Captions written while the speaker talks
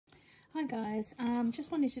Hi guys,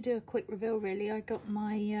 just wanted to do a quick reveal really. I got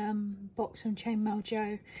my box from Chainmail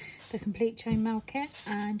Joe, the complete chainmail kit,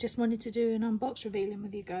 and just wanted to do an unbox revealing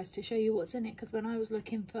with you guys to show you what's in it, because when I was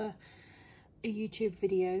looking for a YouTube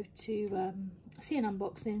video to see an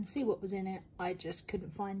unboxing, see what was in it, I just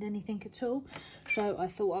couldn't find anything at all. So I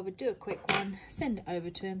thought I would do a quick one, send it over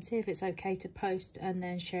to him, see if it's okay to post, and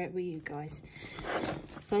then share it with you guys.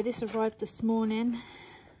 So this arrived this morning.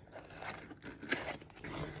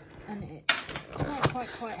 And it's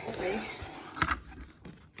quite heavy. Oh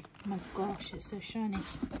my gosh, it's so shiny.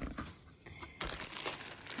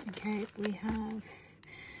 Okay, we have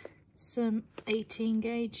some 18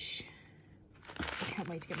 gauge. I can't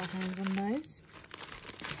wait to get my hands on those.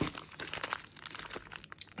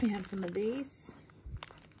 We have some of these.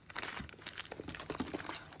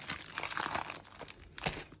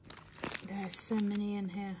 There's so many in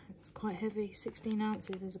here. It's quite heavy, 16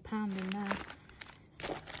 ounces. There's a pound in there.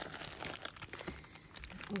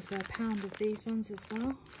 Also a pound of these ones as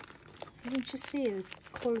well. You can just see the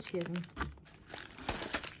quality of them.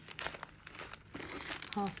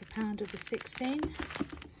 Half a pound of the 16.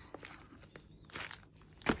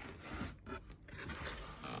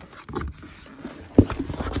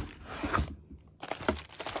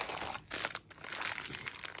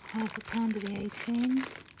 Half a pound of the 18.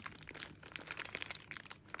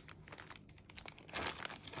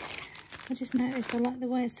 I just noticed I like the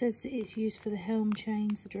way it says that it's used for the helm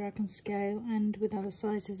chains, the dragon scale, and with other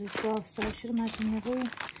sizes as well. So I should imagine they've all,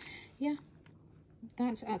 yeah,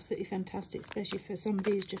 that's absolutely fantastic, especially for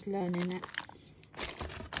somebody who's just learning it.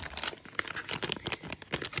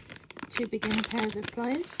 2 beginner pairs of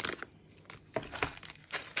pliers,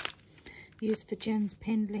 used for Jen's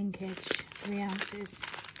pin linkage, 3 ounces.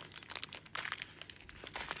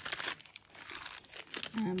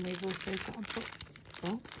 And we've also got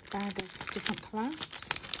a bag of different clasps.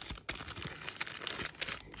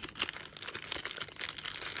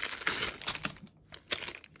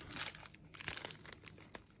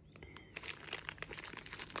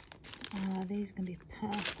 These are going to be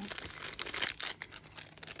perfect.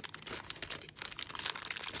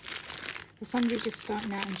 For somebody just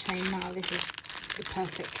starting out in chainmail, this is the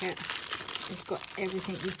perfect kit. It's got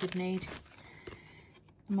everything you could need.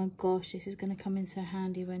 Oh my gosh, this is going to come in so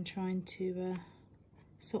handy when trying to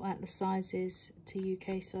sort out the sizes to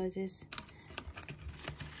UK sizes.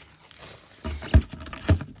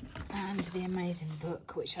 And the amazing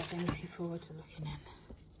book, which I've been looking forward to looking in.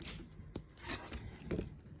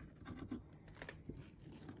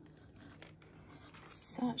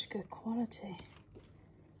 Such good quality.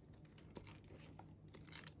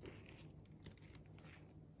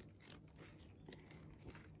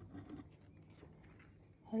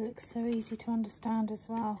 It looks so easy to understand as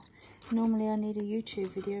well. Normally I need a YouTube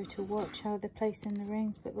video to watch how they're placing the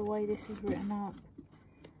rings, but the way this is written up,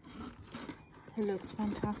 it looks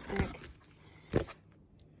fantastic.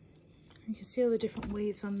 You can see all the different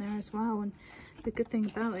weaves on there as well, and the good thing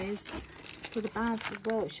about it is for the bags as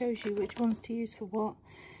well, it shows you which ones to use for what,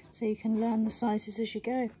 so you can learn the sizes as you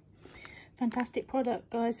go. Fantastic product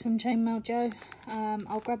guys from Chainmail Joe.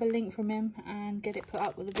 I'll grab a link from him and get it put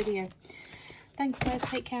up with a video. Thanks guys,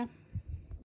 take care.